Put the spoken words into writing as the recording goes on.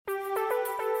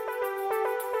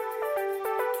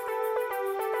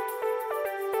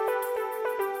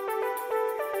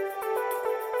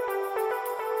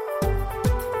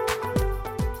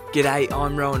G'day,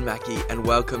 I'm Rowan Mackey and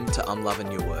welcome to I'm Loving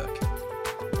Your Work.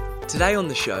 Today on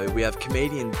the show we have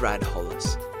comedian Brad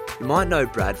Hollis. You might know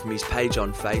Brad from his page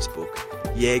on Facebook,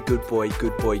 Yeah Good Boy,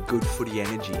 Good Footy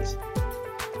Energies.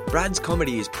 Brad's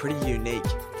comedy is pretty unique.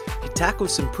 He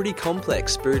tackles some pretty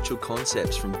complex spiritual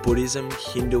concepts from Buddhism,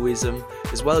 Hinduism,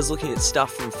 as well as looking at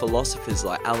stuff from philosophers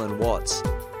like Alan Watts.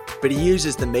 But he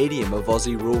uses the medium of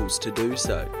Aussie rules to do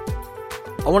so.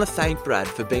 I want to thank Brad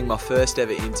for being my first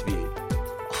ever interview.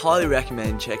 I highly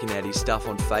recommend checking out his stuff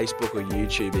on Facebook or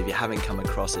YouTube if you haven't come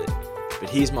across it. But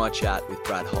here's my chat with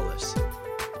Brad Hollis.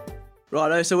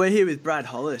 Righto, so we're here with Brad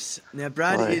Hollis. Now,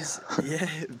 Brad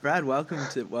Brad, welcome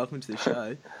to the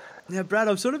show. Now, Brad,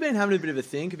 I've sort of been having a bit of a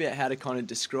think about how to kind of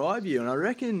describe you, and I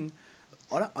reckon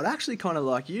I'd actually kind of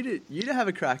like you to have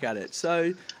a crack at it.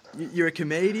 So, you're a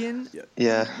comedian.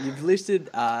 Yeah. You've listed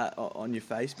on your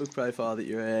Facebook profile that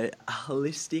you're a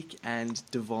holistic and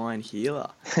divine healer.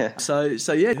 So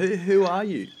yeah, who are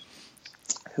you?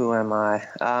 Who am I?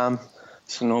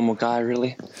 Just a normal guy,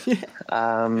 really.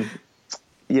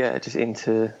 Just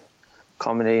into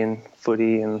comedy and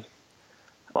footy and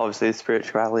obviously the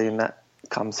spirituality, and that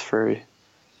comes through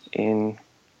in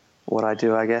what I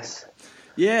do, I guess.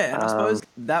 Yeah, and I suppose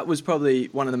that was probably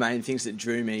one of the main things that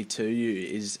drew me to you,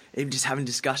 is even just having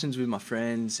discussions with my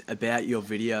friends about your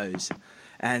videos.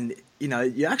 And, you know,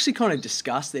 you actually kind of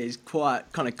discuss these quite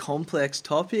kind of complex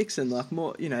topics and like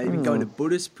more, you know, even going to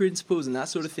Buddhist principles and that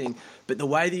sort of thing. But the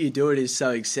way that you do it is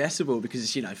so accessible because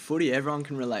it's, you know, footy, everyone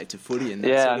can relate to footy and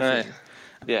that sort of thing.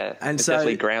 Yeah, and it so,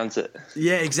 definitely grounds it.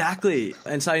 Yeah, exactly.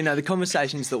 And so, you know, the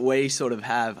conversations that we sort of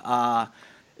have are...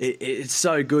 It's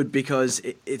so good because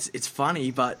it's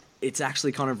funny, but it's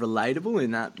actually kind of relatable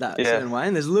in that certain way.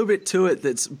 And there's a little bit to it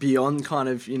that's beyond kind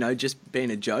of, you know, just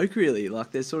being a joke, really. Like,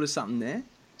 there's sort of something there.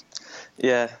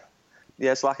 Yeah.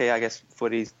 Yeah, it's lucky, I guess,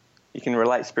 footy's... You can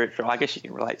relate I guess you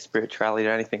can relate spirituality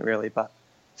to anything, really, but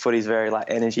footy's very,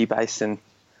 like, energy-based, and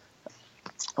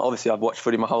obviously I've watched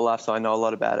footy my whole life, so I know a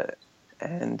lot about it.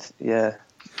 And, yeah...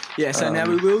 Yeah, so now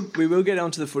we will get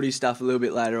onto the footy stuff a little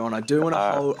bit later on. I do want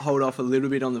to hold off a little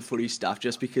bit on the footy stuff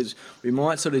just because we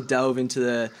might sort of delve into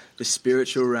the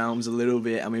spiritual realms a little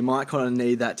bit, and we might kind of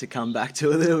need that to come back to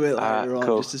a little bit later on,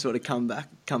 just to sort of come back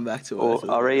to it.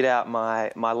 I'll read out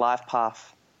my life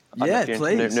path. Yeah,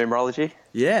 please. Numerology.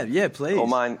 Yeah, please. Or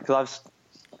mine, because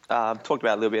I've talked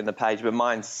about it a little bit in the page, but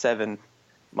mine's 7,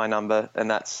 my number, and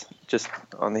that's just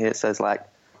on here. It says like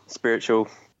spiritual,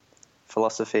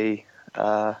 philosophy,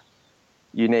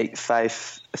 unique,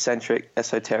 faith, eccentric,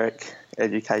 esoteric,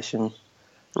 education,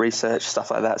 research, stuff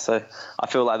like that. So I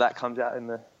feel like that comes out in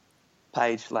the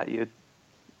page. I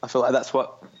feel like that's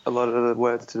what a lot of the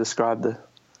words to describe the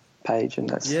page, and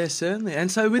that's certainly.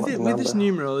 And so with this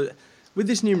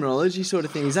numerology sort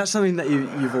of thing, is that something that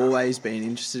you've always been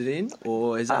interested in,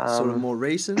 or is that sort of more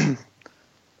recent?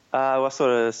 I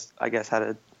sort of, I guess, had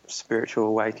a spiritual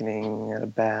awakening at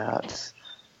about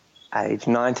age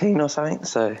 19 or something.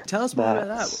 So tell us more about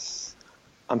that.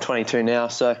 I'm 22 now,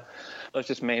 so it was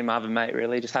just me and my other mate,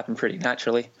 really. It just happened pretty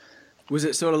naturally. Was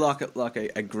it sort of like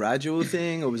a gradual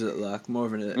thing, or was it like more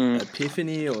of an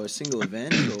epiphany or a single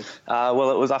event? Or?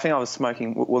 Well, it was, I think I was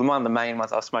smoking, one of the main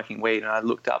ones, I was smoking weed, and I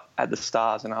looked up at the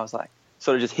stars and I was like,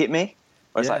 sort of just hit me.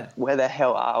 I was like, where the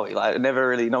hell are we? Like, never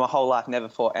really, my whole life never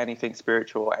thought anything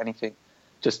spiritual or anything,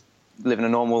 just living a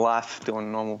normal life,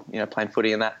 doing normal, playing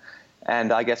footy and that.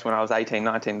 And I guess when I was 18,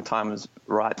 19, the time was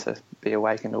right to be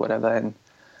awakened or whatever. And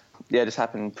yeah, it just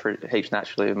happened heaps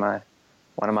naturally with one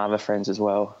of my other friends as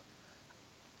well.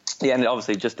 Yeah, and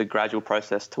obviously just a gradual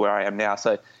process to where I am now.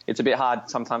 So it's a bit hard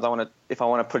sometimes. If I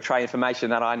want to portray information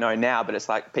that I know now, but it's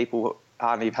like people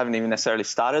haven't even necessarily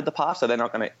started the path, so they're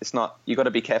not going to. It's not. You got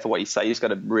to be careful what you say. You just got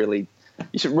to really.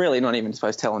 You should really not even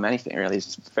supposed to tell them anything. Really,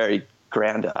 it's very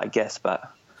grounded, I guess, but.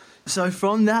 So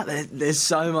from that, there's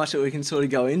so much that we can sort of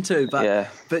go into,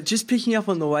 but just picking up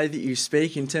on the way that you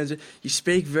speak, in terms of you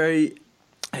speak very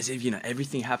as if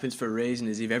everything happens for a reason,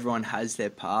 as if everyone has their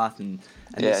path and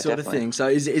this sort of thing. So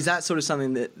is that sort of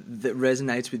something that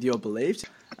resonates with your beliefs?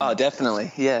 Oh,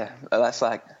 definitely, yeah. That's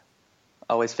like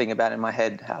I always think about in my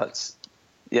head how it's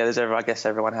I guess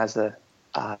everyone has a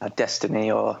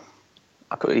destiny, or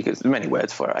there's many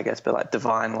words for it, I guess, but like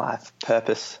divine life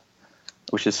purpose,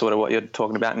 which is sort of what you're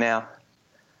talking about now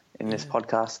in this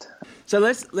podcast. So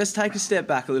let's take a step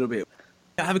back a little bit.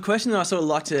 I have a question that I sort of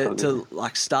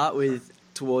like to start with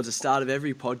towards the start of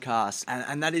every podcast,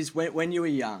 and that is when you were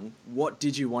young, what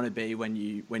did you want to be when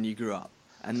you grew up?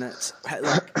 And that's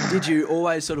like, did you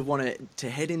always sort of want to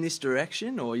head in this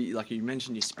direction, or like you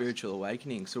mentioned your spiritual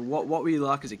awakening? So what were you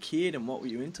like as a kid, and what were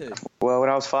you into? Well, when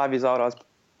I was 5 years old, I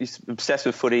was obsessed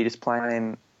with footy, just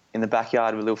playing in the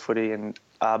backyard with little footy and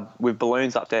with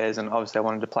balloons upstairs, and obviously I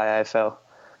wanted to play AFL.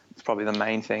 It's probably the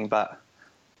main thing, but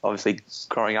obviously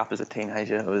growing up as a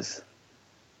teenager, it was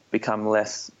become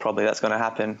less probably that's going to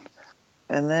happen.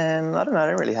 And then, I don't know, I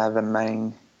don't really have a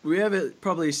main... Were you ever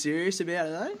probably serious about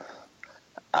it, though?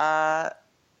 I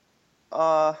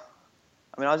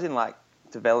mean, I was in, like,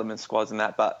 development squads and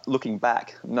that, but looking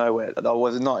back, nowhere. I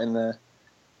was not in the...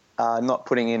 not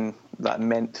putting in, like,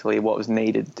 mentally what was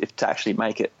needed to actually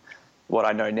make it what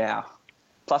I know now.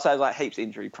 Plus, I was, like, heaps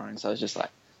injury prone, so I was just, like,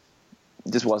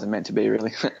 it just wasn't meant to be,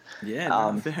 really. Yeah,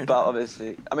 no, fair enough. But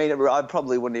obviously, I mean, I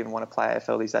probably wouldn't even want to play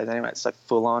AFL these days anyway. It's so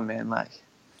full on, man. Like,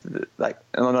 and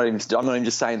I'm not even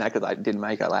just saying that because I didn't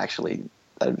make it. Like, actually,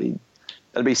 that'd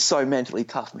be so mentally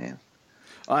tough, man.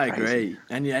 I Crazy. agree,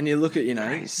 and you look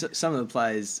at some of the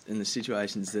players and the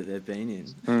situations that they've been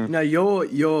in. You're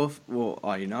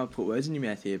I put words in your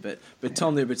mouth here, but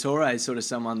Tom Liberatore is sort of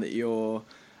someone that you've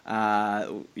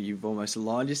almost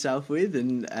aligned yourself with,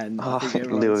 and I think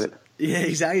everyone's... Yeah,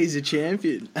 exactly. He's a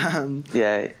champion.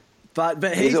 Yeah, but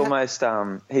he's almost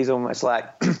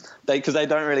like because they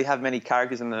don't really have many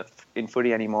characters in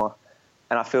footy anymore,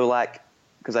 and I feel like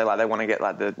because they want to get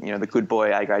like the good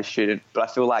boy A grade student, but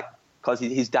I feel like because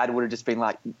his dad would have just been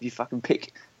like, you fucking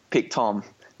pick Tom,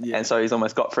 and so he's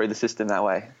almost got through the system that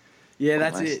way. Yeah,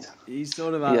 that's it. He's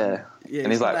sort of and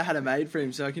he's like had it made for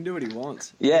him, so he can do what he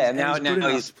wants. Yeah, and now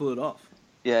he's to pull it off.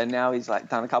 Yeah, now he's like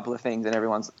done a couple of things, and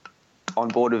everyone's on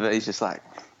board with it. He's just like.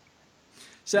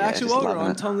 So actually, while we're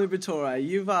on Tom Liberatore,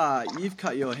 you've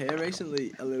cut your hair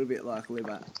recently a little bit like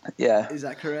Libba. Yeah. Is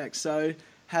that correct? So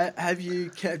have you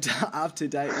kept up to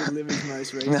date with Libba's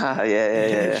most recent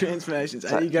yeah. transformations?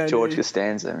 Are you going George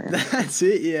Costanza, man. That's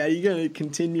it. Yeah. Are you going to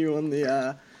continue on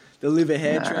the Libba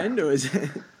hair trend, or is it?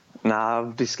 Nah,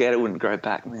 I'd be scared it wouldn't grow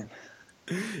back, man.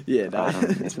 Yeah, no.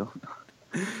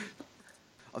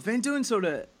 I've been doing sort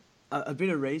of a bit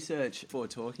of research before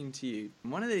talking to you.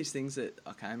 One of these things that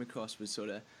I came across was sort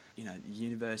of, the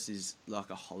universe is like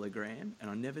a hologram, and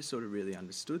I never sort of really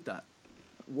understood that.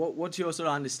 What's your sort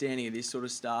of understanding of this sort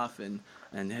of stuff, and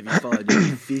have you followed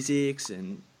any physics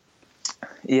and?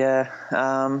 Yeah,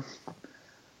 I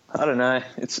don't know.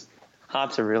 It's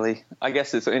hard to really. I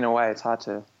guess it's in a way it's hard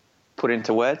to put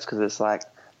into words because it's like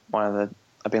I've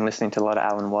been listening to a lot of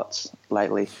Alan Watts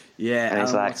lately. Yeah, and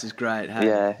Alan Watts is great. Hey?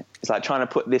 Yeah, it's like trying to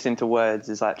put this into words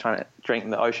is like trying to drink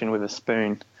the ocean with a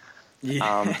spoon.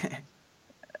 Yeah.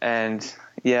 And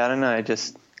yeah, I don't know,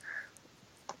 just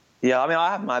I mean,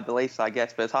 I have my beliefs, I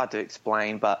guess, but it's hard to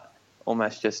explain. But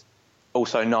almost just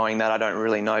also knowing that I don't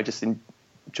really know, just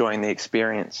enjoying the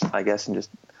experience, I guess, and just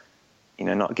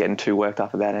not getting too worked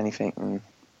up about anything. And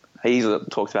he usually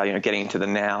talks about getting into the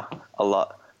now a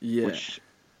lot. Yeah. Which,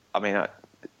 I mean,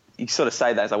 you sort of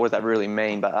say that, it's like, what does that really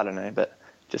mean? But I don't know. But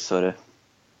just sort of,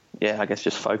 I guess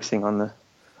just focusing on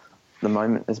the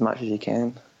moment as much as you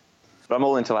can. But I'm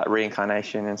all into like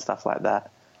reincarnation and stuff like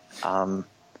that.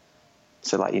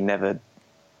 So like you never,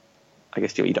 I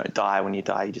guess you don't die. When you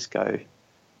die, you just go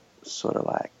sort of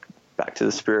like back to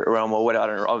the spirit realm or whatever. I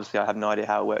don't know. Obviously, I have no idea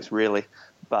how it works really.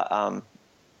 But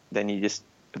then you just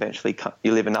eventually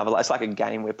you live another life. It's like a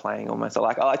game we're playing almost. I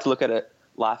like to look at it,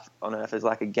 life on Earth, as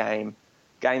like a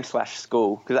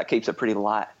game/school, because that keeps it pretty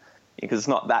light, because it's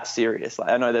not that serious. Like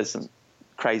I know there's some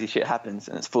crazy shit happens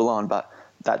and it's full on, but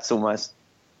that's almost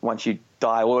once you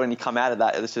die or when you come out of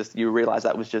that, it's just you realize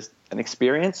that was just an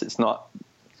experience. It's not,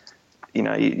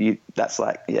 you that's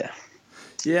like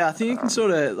Yeah, I think it can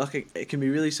sort of it can be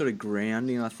really sort of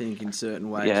grounding. I think in certain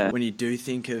ways when you do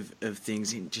think of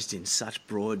things in such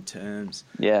broad terms.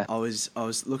 Yeah, I was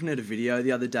looking at a video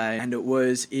the other day, and it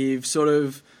was if sort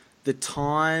of the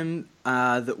time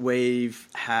that we've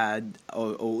had,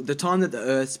 or the time that the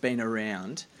Earth's been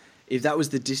around, if that was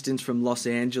the distance from Los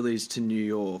Angeles to New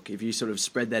York, if you sort of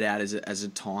spread that out as a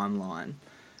timeline,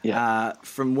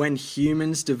 from when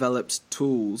humans developed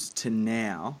tools to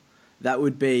now. That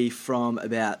would be from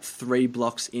about 3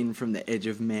 blocks in from the edge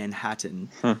of Manhattan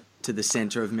to the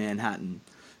center of Manhattan.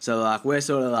 So, like, we're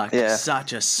sort of like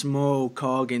such a small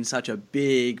cog in such a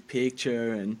big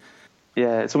picture. And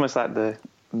yeah, it's almost like the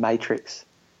Matrix.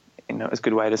 It's a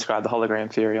good way to describe the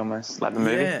hologram theory almost, like the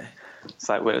movie. Yeah. It's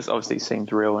like where it obviously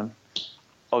seems real, and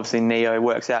obviously Neo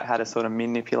works out how to sort of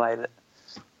manipulate it.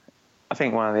 I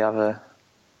think one of the other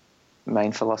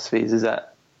main philosophies is that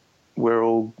we're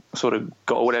all sort of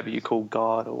God, whatever you call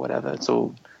God or whatever. It's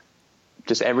all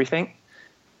just everything.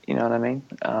 You know what I mean?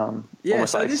 So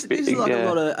like this is like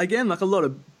a lot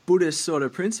of Buddhist sort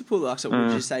of principle. Like, so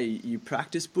would you say you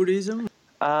practice Buddhism?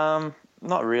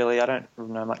 Not really. I don't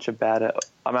know much about it.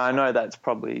 I mean, I know that's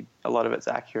probably a lot of it's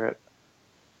accurate.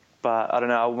 But I don't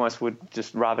know, I almost would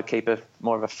just rather keep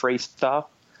more of a freestyle.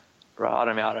 Right, I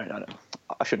don't know.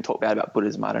 I shouldn't talk bad about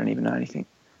Buddhism. I don't even know anything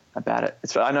about it.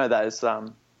 I know that it's,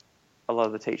 a lot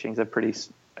of the teachings are pretty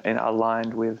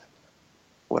aligned with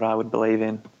what I would believe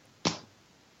in.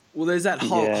 Well, there's that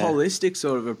holistic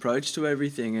sort of approach to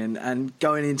everything, and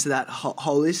going into that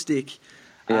holistic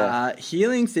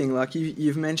healing thing. Like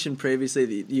you've mentioned previously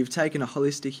that you've taken a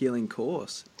holistic healing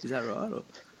course. Is that right? Or?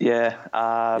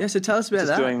 Yeah. So tell us about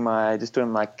that. Just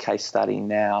doing my case study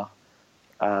now,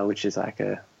 which is like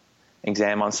a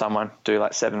exam on someone. Do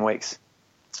like 7 weeks,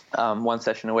 1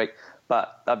 session a week.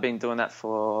 But I've been doing that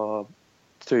for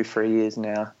 2-3 years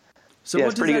now. So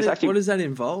what does that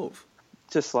involve?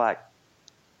 Just like,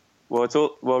 it's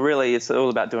all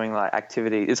about doing like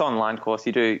activity. It's an online course.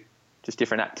 You do just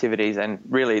different activities, and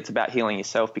really it's about healing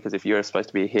yourself, because if you're supposed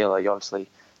to be a healer, you obviously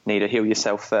need to heal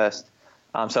yourself first.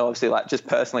 So obviously, like, just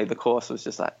personally, the course was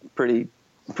just like pretty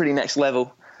next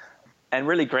level, and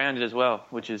really grounded as well,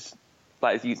 which is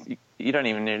like you don't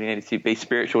even really need to be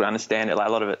spiritual to understand it. Like,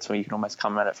 a lot of it's where you can almost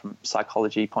come at it from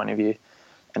psychology point of view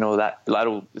and all that.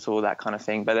 Like, it's all that kind of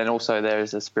thing. But then also there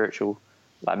is a spiritual,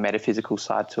 like, metaphysical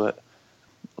side to it,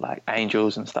 like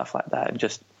angels and stuff like that, and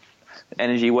just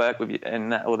energy work with you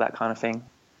and all that kind of thing.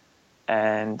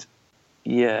 And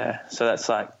yeah, so that's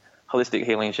like holistic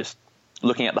healing is just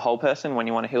looking at the whole person when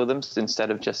you want to heal them, instead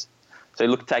of just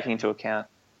taking into account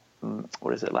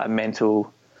like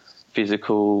mental,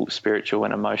 physical, spiritual,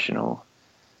 and emotional,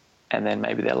 and then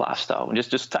maybe their lifestyle, and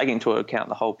just taking into account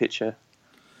the whole picture,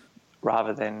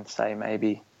 rather than say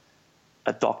maybe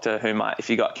a doctor who might, if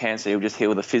you got cancer, he'll just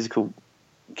heal the physical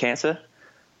cancer,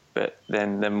 but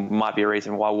then there might be a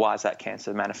reason why is that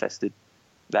cancer manifested,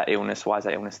 that illness, why is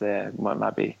that illness there? It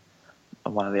might be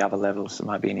on one of the other levels, it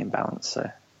might be an imbalance.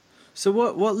 So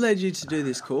what led you to do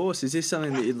this course? Is this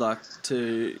something that you'd like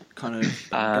to kind of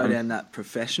go down that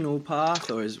professional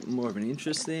path, or is it more of an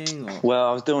interest thing? Or? Well,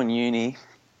 I was doing uni.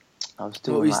 What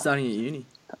were you studying at uni?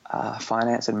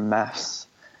 Finance and maths.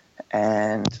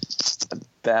 And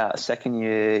about second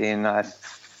year in, I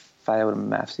failed a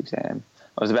maths exam.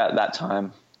 It was about that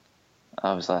time.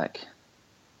 I was like,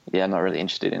 yeah, I'm not really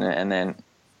interested in it. And then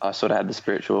I sort of had the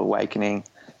spiritual awakening.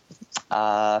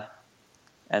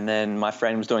 And then my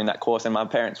friend was doing that course, and my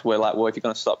parents were like, well, if you're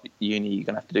going to stop uni, you're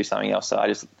going to have to do something else. So I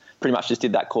just pretty much just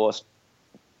did that course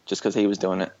just because he was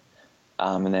doing it.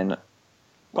 And then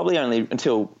probably only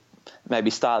until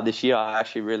maybe start of this year, I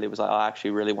actually really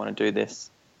want to do this.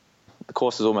 The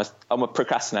course was almost, I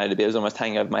procrastinated a bit. It was almost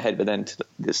hanging over my head. But then to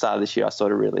the start of this year, I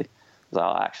sort of really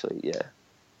was like,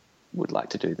 would like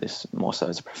to do this more so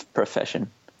as a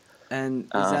profession. And is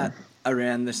that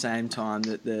around the same time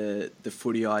that the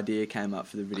footy idea came up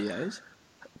for the videos?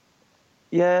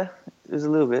 Yeah, it was a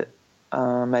little bit.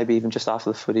 Maybe even just after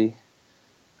the footy.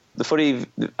 The footy,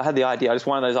 I had the idea. Just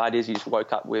one of those ideas you just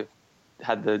woke up with,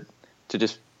 to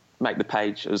just make the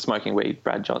page. I was smoking weed,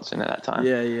 Brad Johnson at that time.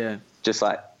 Yeah. Just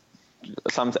like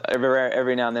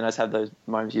every now and then I just have those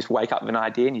moments. You just wake up with an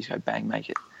idea and you just go bang, make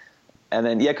it. And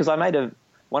then, because I made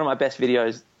one of my best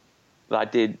videos that I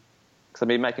did, because I've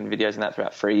been making videos in that for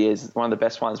about 3 years. One of the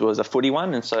best ones was a footy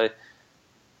one, and so it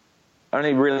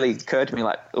only really occurred to me,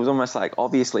 like, it was almost like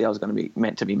obviously I was going to be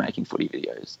meant to be making footy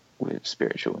videos with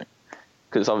spiritual,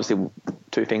 because it's obviously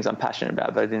two things I'm passionate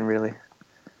about, but I didn't really.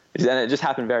 And it just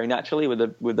happened very naturally with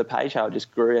the page, how it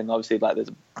just grew, and obviously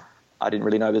I didn't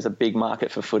really know there's a big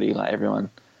market for footy, like everyone.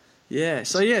 Yeah.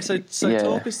 So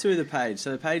talk us through the page.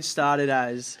 So the page started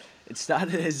as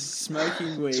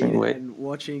smoking weed and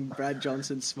watching Brad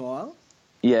Johnson smile.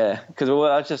 Yeah, because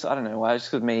I don't know why. It's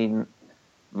because I'm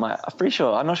pretty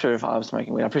sure, I'm not sure if I was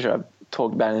smoking weed. I'm pretty sure I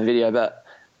talked about it in the video, but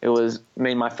it was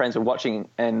me and my friends were watching,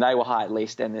 and they were high at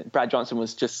least, and Brad Johnson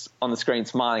was just on the screen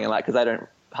smiling, and like, because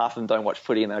half of them don't watch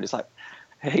footy, and they were just like,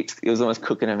 it was almost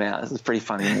cooking them out. It was pretty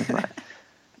funny.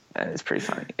 It's pretty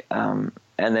funny. And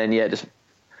then I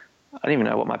don't even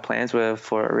know what my plans were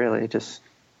for it really. Just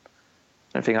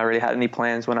I don't think I really had any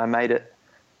plans when I made it.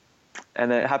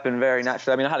 And it happened very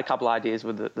naturally. I mean, I had a couple of ideas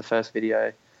with the first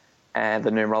video and the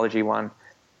numerology one.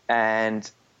 And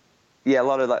a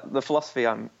lot of like the philosophy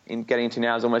I'm getting into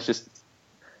now is almost just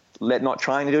not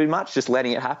trying to do much, just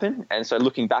letting it happen. And so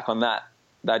looking back on that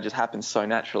just happened so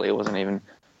naturally.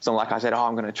 It's not like I said,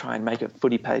 I'm going to try and make a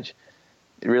footy page.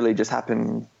 It really just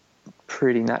happened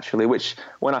pretty naturally, which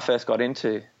when I first got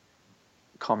into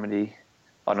comedy,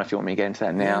 I don't know if you want me to get into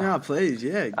that now. Yeah, no, please,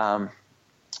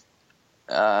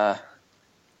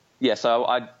 yeah. So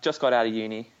I just got out of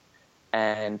uni,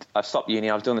 and I stopped uni.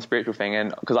 I was doing the spiritual thing,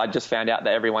 and because I just found out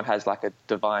that everyone has like a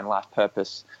divine life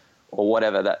purpose or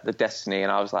whatever, that the destiny,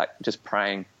 and I was like just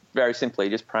praying, very simply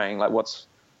just praying, like what's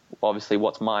obviously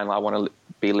what's mine. I want to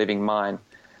be living mine.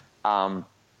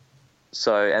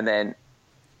 So, and then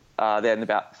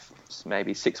about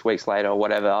maybe 6 weeks later or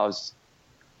whatever, I was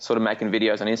sort of making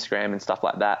videos on Instagram and stuff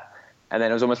like that. And then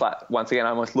it was almost like, once again, I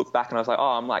almost looked back and I was like,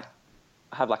 oh, I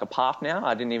have like a path now.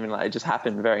 I didn't even it just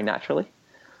happened very naturally.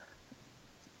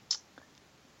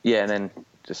 Yeah. And then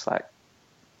just like,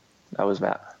 that was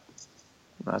about,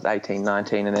 when I was 18,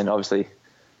 19. And then obviously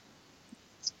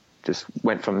just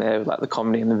went from there with like the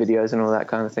comedy and the videos and all that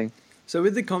kind of thing. So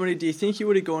with the comedy, do you think you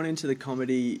would have gone into the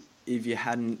comedy if you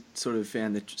hadn't sort of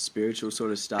found the spiritual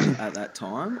sort of stuff at that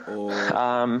time,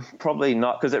 or? Probably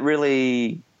not, because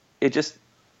it just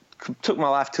took my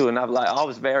life to another. Like, I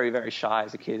was very, very shy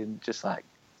as a kid and just like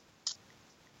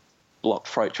blocked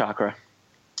throat chakra,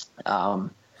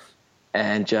 and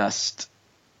just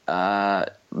the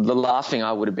last thing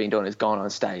I would have been doing is going on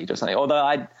stage or something.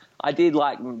 Although I did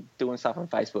like doing stuff on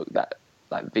Facebook, that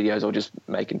like videos or just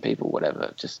making people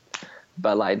whatever.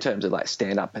 But like in terms of like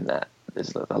stand up and that, is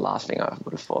the last thing I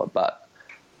would have thought.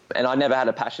 And I never had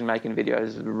a passion making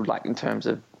videos, like in terms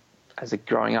of as a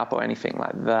growing up or anything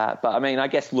like that. But I mean, I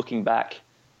guess looking back,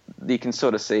 you can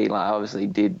sort of see, like, I obviously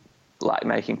did like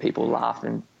making people laugh,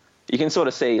 and you can sort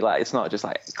of see, like, it's not just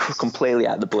like completely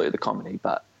out of the blue, the comedy,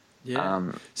 but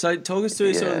yeah. So talk us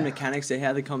through sort of the mechanics of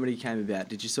how the comedy came about.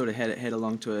 Did you sort of head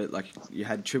along to it? Like, you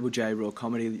had Triple J Raw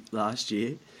Comedy last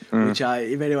year, which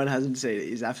if anyone hasn't seen it,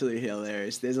 is absolutely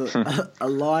hilarious. There's a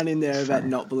line in there about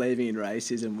not believing in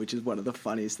racism, which is one of the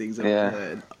funniest things I've ever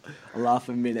heard. I laugh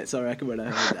for minutes, I reckon, when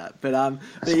I heard that. But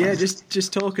yeah,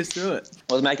 just talk us through it.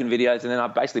 I was making videos, and then I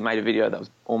basically made a video that was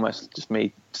almost just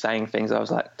me saying things. I was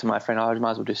like to my friend, I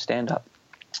might as well just stand up.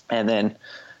 And then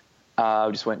I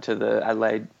just went to the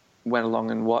Adelaide, went along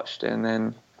and watched, and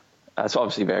then it's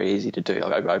obviously very easy to do.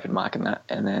 I'll go open mic and that,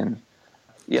 and then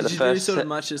Did you do sort of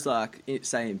much as like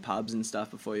say in pubs and stuff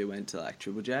before you went to like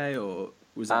Triple J, or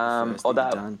was that the first thing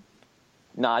you'd done?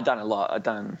 No, I'd done a lot. I'd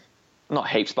done not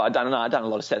heaps, but I'd done a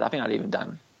lot of sets. I think I'd even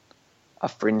done a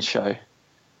fringe show.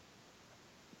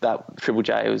 That Triple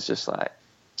J was just like,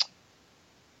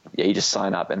 yeah, you just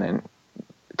sign up and then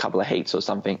a couple of heats or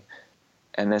something,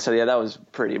 and then so yeah, that was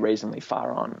pretty reasonably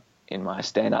far on in my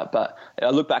stand-up. But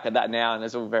I look back at that now, and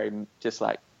it's all very just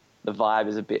like, the vibe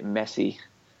is a bit messy.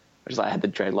 Just like I had the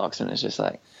dreadlocks, and it's just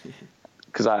like,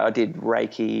 because I did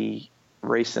Reiki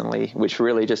recently, which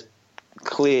really just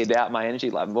cleared out my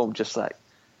energy. Like, boom, just like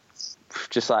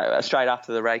straight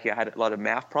after the Reiki, I had a lot of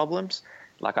mouth problems.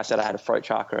 Like I said, I had a throat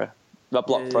chakra,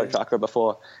 throat chakra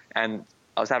before, and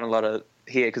I was having a lot of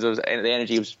here because the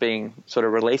energy was being sort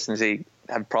of released, and so you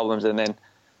have problems. And then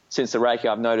since the Reiki,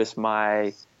 I've noticed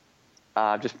my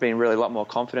just being really a lot more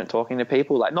confident talking to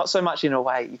people. Like, not so much in a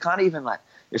way you can't even like.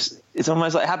 It's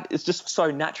almost like it's just so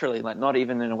naturally, like not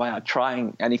even in a way I'm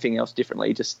trying anything else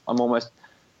differently. I'm almost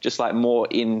just like more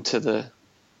into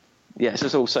it's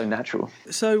just all so natural.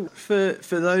 So for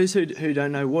those who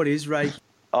don't know, what is Reiki?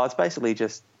 Oh, it's basically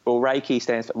just, Reiki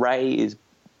stands for, Rei is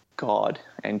God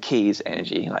and Ki is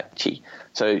energy, like Chi.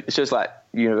 So it's just like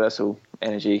universal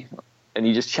energy, and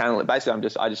you just channel it. Basically,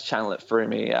 I just channel it through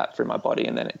me, out through my body,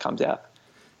 and then it comes out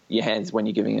your hands when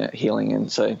you're giving it healing. And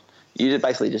so you're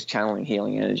basically just channeling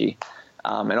healing energy.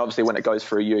 And obviously when it goes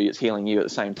through you, it's healing you at the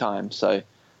same time. So,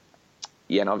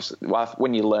 yeah, and obviously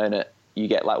when you learn it, you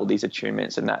get like all these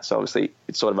attunements and that. So obviously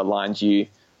it sort of aligns you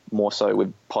more so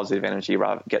with positive energy,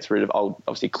 rather gets rid of old,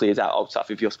 obviously clears out old stuff.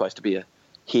 If you're supposed to be a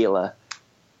healer,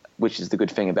 which is the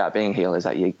good thing about being a healer, is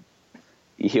that you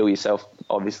heal yourself,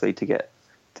 obviously, to get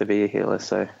to be a healer.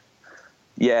 So,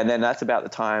 yeah, and then that's about the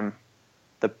time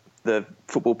the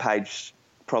football page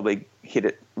probably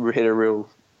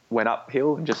went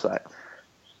uphill, and just like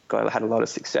had a lot of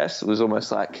success. It was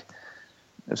almost like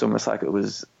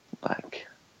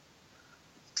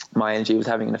my energy was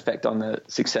having an effect on the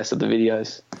success of the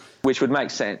videos, which would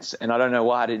make sense. And I don't know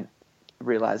why I didn't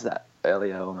realize that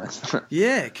earlier almost.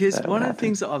 Yeah, because one of the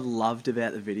things that I've loved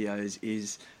about the videos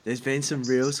is there's been some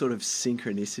real sort of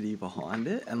synchronicity behind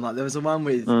it. And like there was the one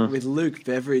with Luke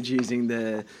Beveridge using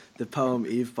the poem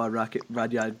Eve by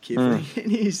Rudyard Kipling in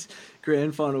his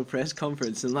grand final press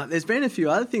conference. And like there's been a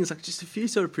few other things, like just a few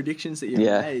sort of predictions that you've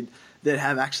made that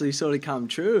have actually sort of come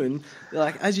true. And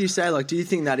like, as you say, like, do you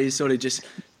think that is sort of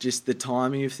just the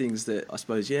timing of things that I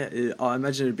suppose, I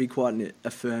imagine it'd be quite an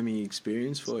affirming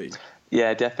experience for you?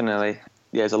 Yeah, definitely.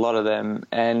 Yeah, there's a lot of them.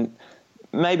 And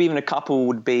maybe even a couple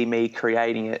would be me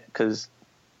creating it, because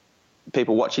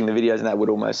people watching the videos and that would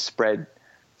almost spread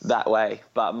that way.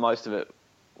 But most of it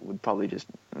would probably just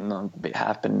not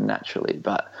happen naturally.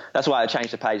 But that's why I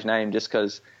changed the page name, just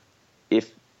because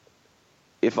if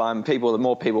if the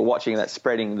more people watching that's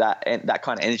spreading that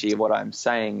kind of energy of what I'm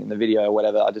saying in the video or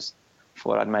whatever, I just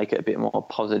thought I'd make it a bit more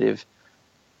positive,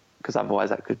 because otherwise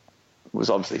that was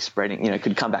obviously spreading,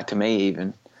 could come back to me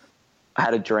even. I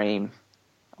had a dream.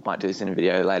 I might do this in a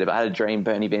video later, but I had a dream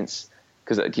Bernie Vince,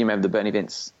 because do you remember the Bernie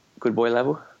Vince Good Boy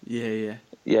level? Yeah.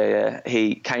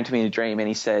 He came to me in a dream and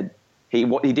he said he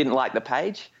didn't like the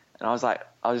page, and I was like,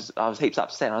 I was heaps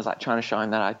upset. And I was like trying to show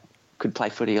him that I could play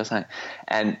footy or something.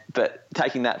 But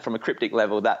taking that from a cryptic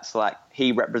level, that's like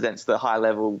he represents the high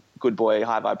level good boy,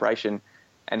 high vibration,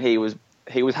 and he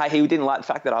didn't like the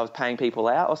fact that I was paying people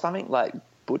out or something, like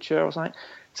butcher or something.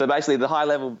 So basically, the high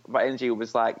level energy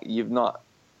was like you're not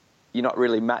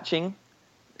really matching,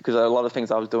 because a lot of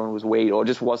things I was doing was weed or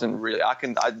just wasn't really. I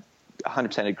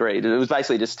 100% agree. It was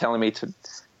basically just telling me to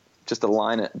just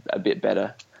align it a bit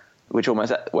better, which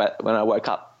almost when I woke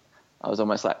up, I was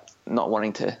almost like not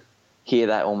wanting to hear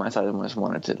that. Almost, I almost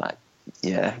wanted to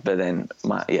but then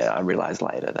I realized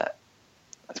later that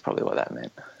that's probably what that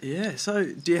meant. Yeah. So,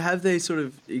 do you have these sort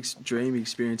of dream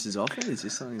experiences often? Is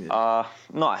this something that?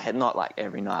 Not like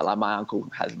every night. Like my uncle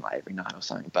has them like every night or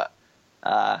something, but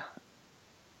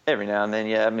every now and then.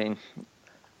 Yeah, I mean,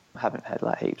 I haven't had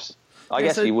like heaps. I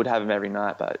guess you would have them every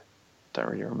night, but don't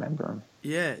really remember them.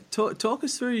 Yeah. Talk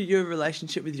us through your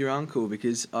relationship with your uncle,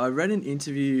 because I read an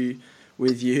interview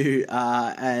with you,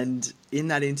 and in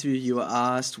that interview you were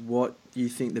asked what you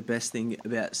think the best thing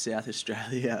about South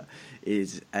Australia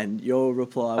is, and your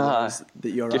reply was that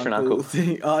your different uncle.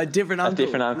 Different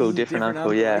uncle. Different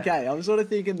uncle, yeah. Okay, I'm sort of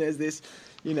thinking there's this,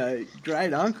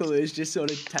 great uncle who's just sort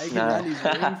of taking out his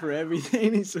ring for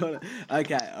everything. He's sort of,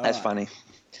 okay. That's funny.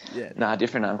 Yeah.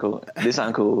 Different uncle. This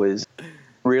uncle was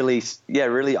really,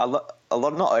 a lot,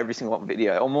 not every single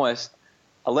video, almost.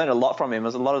 I learned a lot from him. A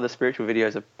lot of the spiritual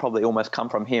videos have probably almost come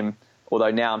from him,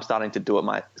 although now I'm starting to do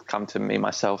it come to me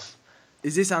myself.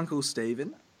 Is this Uncle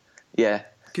Stephen? Yeah.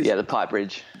 Yeah, the pipe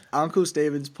bridge. Uncle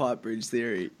Stephen's pipe bridge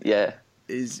theory. Yeah.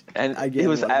 Is, and again, it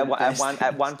was at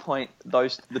one point,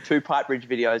 the 2 pipe bridge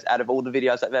videos, out of all the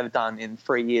videos I've ever done in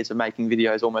 3 years of making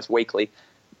videos almost weekly,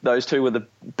 those 2 were the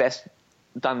best,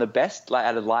 like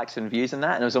out of likes and views and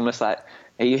that. And it was almost like,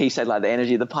 he said like the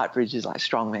energy of the pipe bridge is like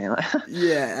strong, man.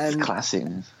 Yeah. And it's classic.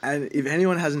 And if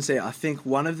anyone hasn't seen it, I think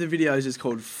one of the videos is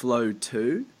called Flow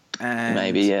 2. And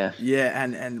maybe, yeah. Yeah,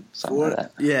 and something like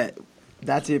that. Yeah,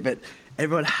 that's it. But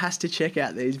everyone has to check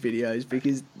out these videos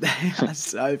because they are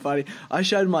so funny. I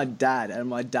showed my dad, and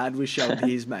my dad was showing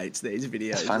his mates these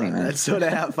videos. That's funny, man. That's sort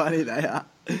of how funny they are.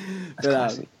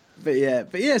 But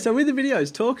yeah. So with the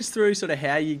videos, talk us through sort of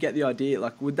how you get the idea.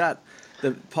 Like,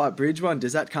 the pipe bridge one,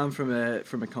 does that come from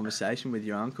a conversation with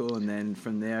your uncle, and then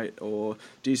from there, or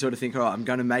do you sort of think, all right, I'm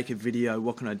going to make a video,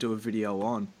 what can I do a video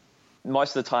on?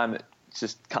 Most of the time it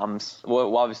just comes,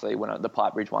 well obviously the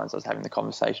pipe bridge ones, I was having the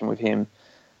conversation with him,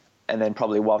 and then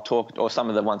probably while talking, or some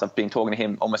of the ones I've been talking to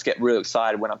him, almost get real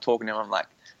excited when I'm talking to him. I'm like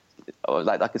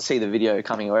I could see the video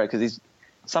coming away, because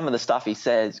some of the stuff he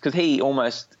says, because he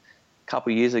almost a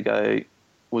couple of years ago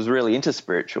was really into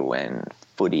spiritual and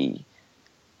footy.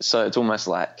 So it's almost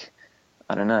like,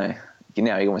 I don't know,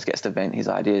 now he almost gets to vent his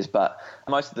ideas. But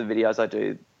most of the videos I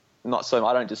do,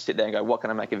 I don't just sit there and go, what can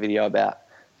I make a video about?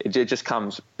 It just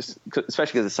comes, especially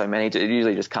because there's so many, it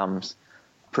usually just comes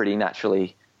pretty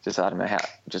naturally. Just, I don't know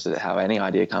how any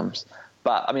idea comes.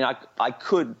 But I mean, I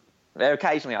could,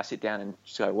 occasionally I sit down and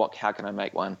just go, how can I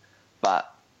make one?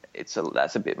 But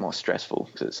that's a bit more stressful,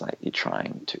 because it's like you're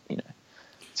trying to,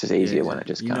 it's just easier when it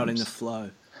just comes. You're not in the flow.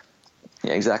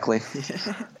 Yeah, exactly.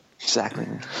 Exactly.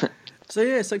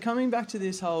 So coming back to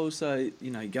this whole,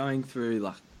 going through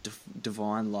like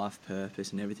divine life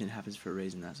purpose and everything happens for a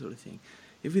reason, that sort of thing.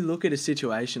 If we look at a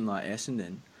situation like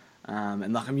Essendon,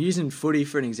 and like I'm using footy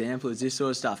for an example, is this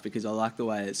sort of stuff because I like the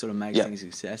way it sort of makes things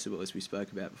accessible, as we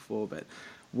spoke about before. But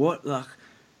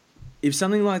if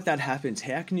something like that happens,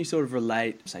 how can you sort of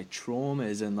relate, say,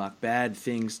 traumas and like bad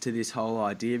things to this whole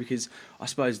idea? Because I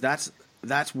suppose that's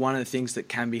one of the things that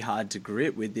can be hard to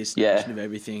grip with this notion of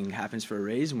everything happens for a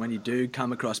reason. When you do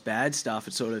come across bad stuff,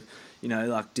 it's sort of,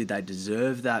 like, did they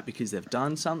deserve that because they've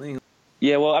done something?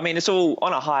 Yeah, well, I mean, it's all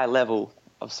on a higher level,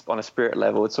 on a spirit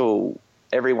level. It's all,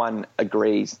 everyone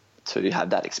agrees to have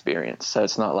that experience. So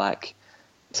it's not like,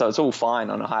 so it's all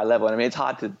fine on a higher level. And I mean, it's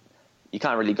hard to, you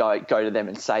can't really go to them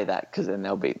and say that, because then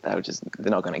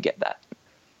they're not going to get that.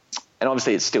 And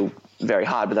obviously it's still very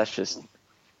hard, but that's just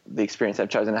the experience they've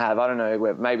chosen to have. I don't know,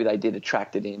 where maybe they did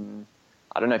attract it in.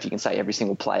 I don't know if you can say every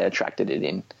single player attracted it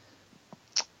in,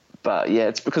 but yeah,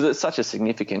 it's because it's such a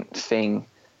significant thing.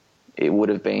 It would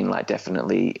have been like,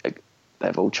 definitely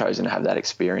they've all chosen to have that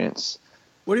experience.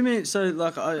 What do you mean? So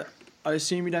like I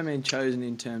assume you don't mean chosen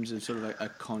in terms of sort of a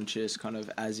conscious kind of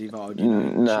as if I would,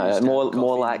 no,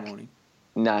 more like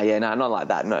no, not like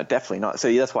that. No, definitely not.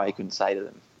 So that's why you couldn't say to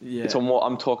them. Yeah. It's on what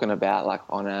I'm talking about, like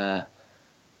on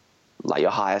like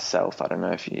your higher self. I don't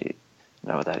know if you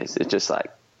know what that is. It's just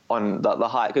like on the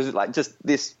high, because like just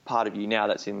this part of you now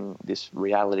that's in this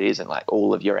reality isn't like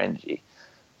all of your energy.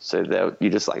 So you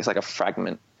just like, it's like a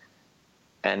fragment.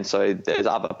 And so there's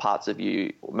other parts of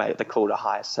you, maybe they're called a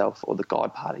higher self or the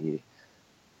God part of you,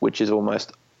 which is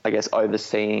almost, I guess,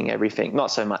 overseeing everything.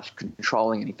 Not so much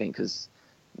controlling anything, because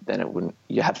then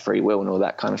you have free will and all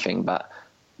that kind of thing, but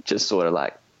just sort of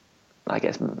like, I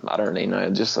guess, I don't really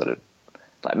know, just sort of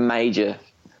like major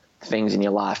things in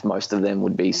your life. Most of them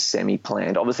would be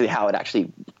semi-planned. Obviously how it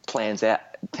actually pans out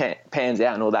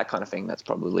and all that kind of thing, that's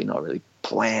probably not really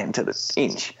planned to the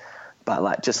inch, but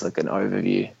like just like an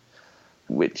overview.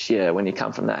 Which, yeah, when you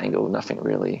come from that angle, nothing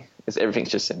really,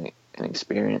 everything's just an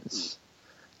experience.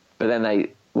 But then I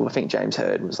think James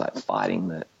Hurd was like fighting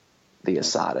the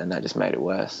Asada, and that just made it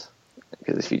worse.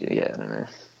 Because I don't know.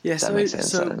 Yeah, that makes sense.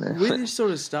 so with this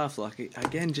sort of stuff, like,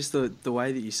 again, just the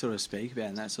way that you sort of speak about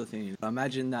and that sort of thing, I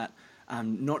imagine that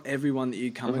not everyone that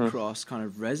you come across kind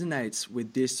of resonates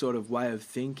with this sort of way of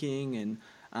thinking and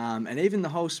even the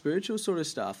whole spiritual sort of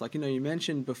stuff. Like, you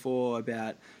mentioned before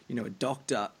about, a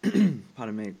doctor,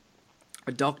 pardon me,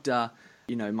 a doctor,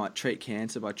 might treat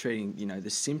cancer by treating, the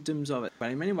symptoms of it.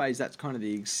 But in many ways, that's kind of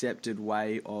the accepted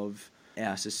way of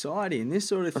our society and this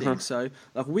sort of thing. So,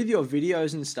 like, with your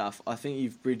videos and stuff, I think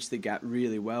you've bridged the gap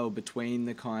really well between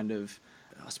the kind of,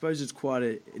 I suppose it's quite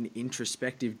an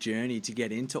introspective journey to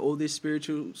get into all this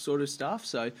spiritual sort of stuff.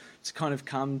 So to kind of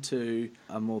come to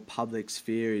a more public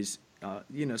sphere is,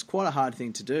 it's quite a hard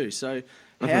thing to do. So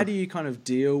how do you kind of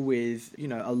deal with,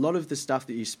 a lot of the stuff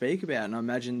that you speak about? And I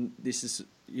imagine this is,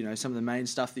 some of the main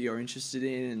stuff that you're interested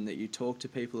in and that you talk to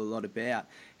people a lot about.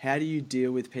 How do you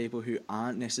deal with people who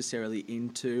aren't necessarily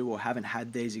into or haven't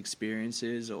had these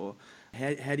experiences, or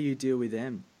how do you deal with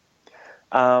them?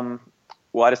 Well,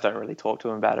 I just don't really talk to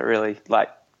them about it, really. Like,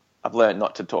 I've learned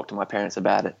not to talk to my parents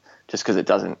about it just because it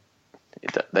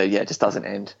just doesn't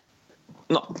end.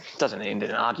 Doesn't end in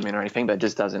an argument or anything, but it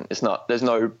just doesn't.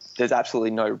 There's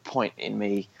absolutely no point in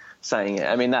me saying it.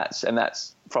 I mean,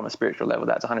 that's from a spiritual level,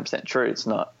 that's 100% true. It's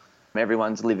not,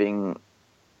 everyone's living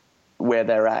where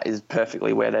they're at is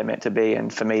perfectly where they're meant to be.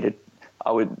 And for me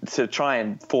to try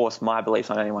and force my beliefs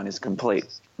on anyone is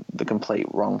the complete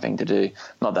wrong thing to do.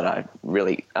 Not that I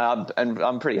really, and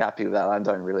I'm pretty happy with that. I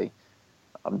don't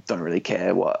really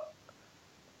care what,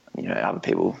 other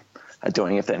people are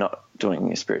doing if they're not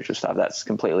doing spiritual stuff. That's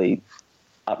completely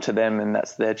up to them, and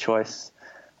that's their choice.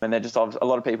 And they're just, a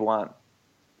lot of people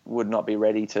would not be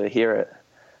ready to hear it,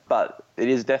 but it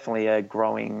is definitely a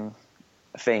growing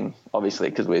thing, obviously,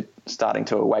 because we're starting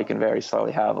to awaken very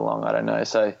slowly, however long, I don't know.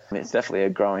 So it's definitely a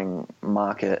growing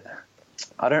market.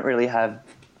 I don't really have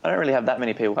that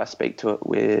many people I speak to it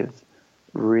with,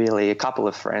 really. A couple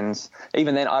of friends.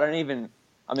 Even then,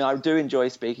 I do enjoy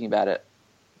speaking about it,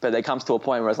 but there comes to a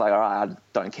point where it's like, all right, I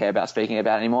don't care about speaking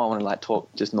about it anymore. I want to like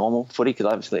talk just normal footy, because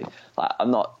obviously like,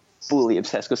 I'm not fully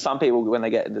obsessed. Because some people, when they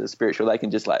get into the spiritual, they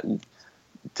can just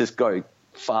go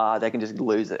far. They can just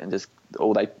lose it and just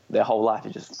their whole life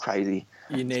is just crazy.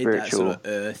 You need spiritual. That sort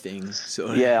of earthing.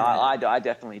 Sort of. Yeah, I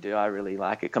definitely do. I really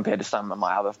like it compared to some of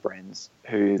my other friends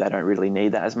who they don't really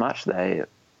need that as much. They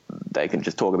can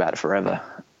just talk about it forever.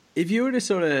 If you were to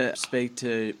sort of speak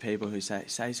to people who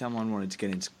say someone wanted to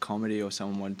get into comedy, or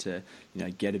someone wanted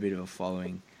to, get a bit of a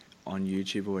following on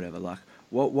YouTube or whatever, like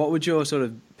what would your sort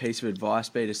of piece of advice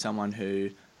be to someone who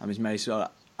is maybe sort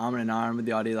of arm in arm with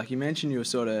the idea? Like you mentioned, you were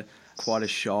sort of quite a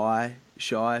shy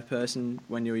person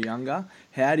when you were younger.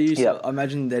 How do you? I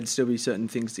imagine there'd still be certain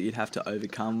things that you'd have to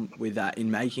overcome with that in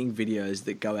making videos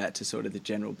that go out to sort of the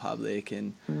general public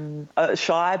and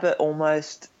shy, but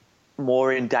almost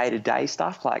more in day-to-day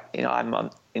stuff. Like, I'm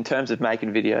in terms of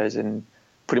making videos and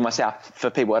putting myself for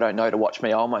people I don't know to watch me,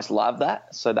 I almost love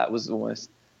that. So that was almost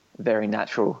very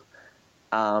natural.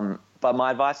 But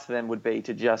my advice to them would be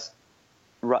to just,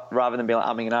 rather than be like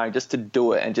umming and ahhing, just to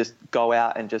do it and just go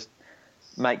out and just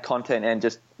make content and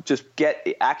just get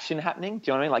the action happening.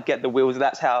 Do you know what I mean? Like get the wheels.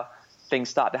 That's how things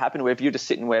start to happen. Where if you're just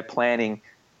sitting there planning,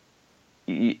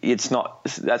 it's not,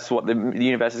 that's what the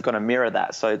universe is going to mirror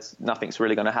that. So nothing's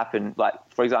really going to happen. Like,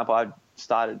 for example, I've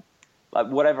started, like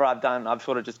whatever I've done, I've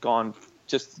sort of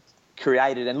just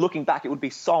created, and looking back, it would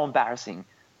be so embarrassing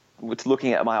with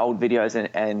looking at my old videos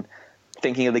and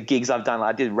thinking of the gigs I've done.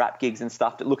 Like I did rap gigs and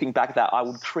stuff, that looking back at that, I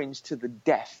would cringe to the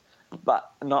death.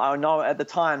 But no, I know at the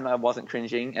time I wasn't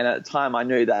cringing. And at the time I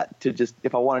knew that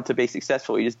if I wanted to be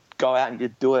successful, you just go out and you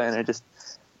just do it, and it just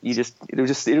it'll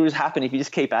just happen if you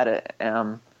just keep at it.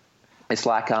 It's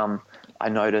like I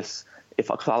notice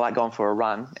because I like going for a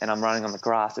run and I'm running on the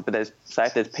grass, but if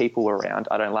there's people around,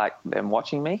 I don't like them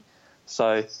watching me.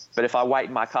 So, but if I wait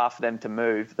in my car for them to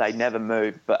move, they never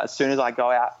move. But as soon as I go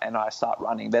out and I start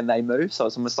running, then they move. So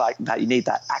it's almost like that. You need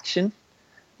that action.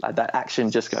 Like that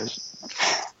action just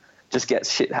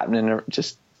gets shit happening.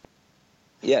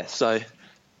 So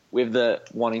with the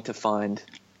wanting to find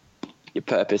your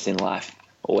purpose in life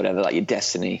or whatever, like your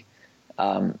destiny,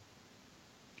 like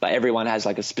everyone has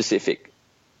like a specific,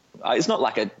 it's not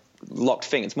like a locked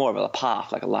thing. It's more of a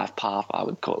path, like a life path, I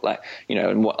would call it. Like, you know,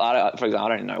 and for example,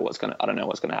 I don't know what's going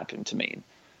to happen to me in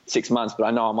 6 months, but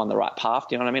I know I'm on the right path.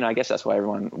 Do you know what I mean? I guess that's what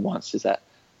everyone wants, is that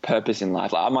purpose in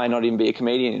life. Like, I might not even be a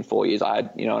comedian in 4 years.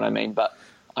 You know what I mean? But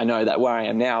I know that where I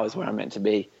am now is where I'm meant to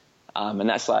be. And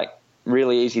that's like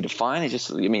really easy to find. It's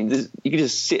just, I mean, you can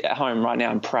just sit at home right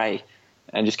now and pray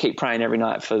and just keep praying every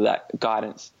night for that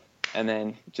guidance. And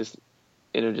then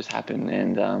it'll just happen.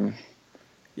 And,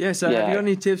 have you got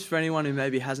any tips for anyone who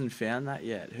maybe hasn't found that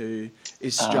yet, who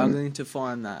is struggling to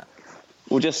find that?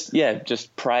 Well, just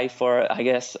pray for it, I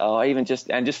guess, or even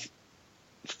just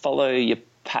follow your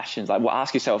passions. Like, well,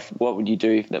 ask yourself, what would you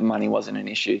do if that money wasn't an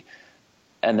issue?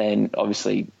 And then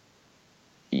obviously,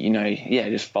 you know,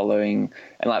 just following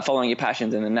your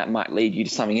passions, and then that might lead you to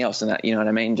something else. And that, you know what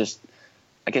I mean? Just,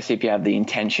 I guess if you have the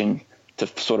intention to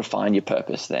sort of find your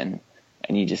purpose, then,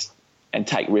 and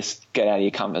take risks, get out of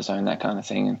your comfort zone, that kind of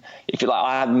thing. And if you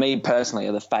like, me personally,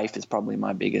 the faith is probably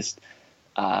my biggest.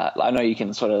 I know you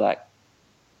can sort of like,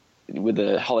 with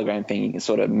the hologram thing, you can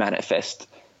sort of manifest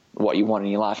what you want in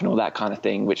your life and all that kind of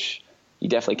thing, which you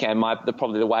definitely can.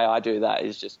 Probably the way I do that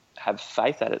is just have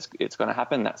faith that it's going to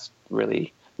happen. That's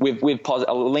really with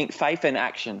positive link, faith and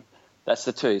action. That's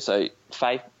the two. So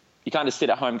faith, you can't just sit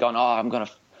at home going, "Oh, I'm going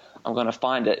to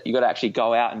find it." You got to actually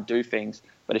go out and do things.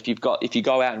 But if you go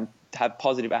out and have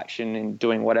positive action in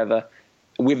doing whatever,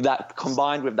 with that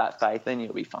combined with that faith, then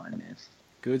you'll be fine, man.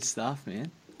 Good stuff,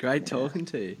 man. Great talking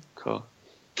to you. Cool.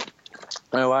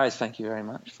 No worries. Thank you very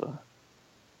much for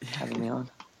having me on.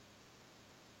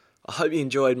 I hope you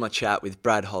enjoyed my chat with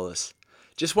Brad Hollis.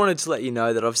 Just wanted to let you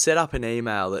know that I've set up an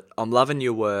email at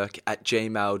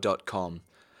imlovingyourwork@gmail.com.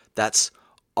 That's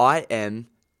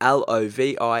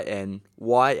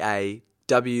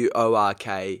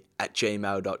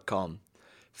imlovingyork@gmail.com.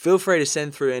 Feel free to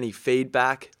send through any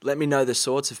feedback, let me know the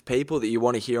sorts of people that you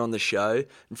want to hear on the show,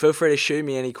 and feel free to shoot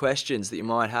me any questions that you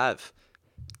might have.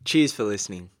 Cheers for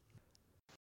listening.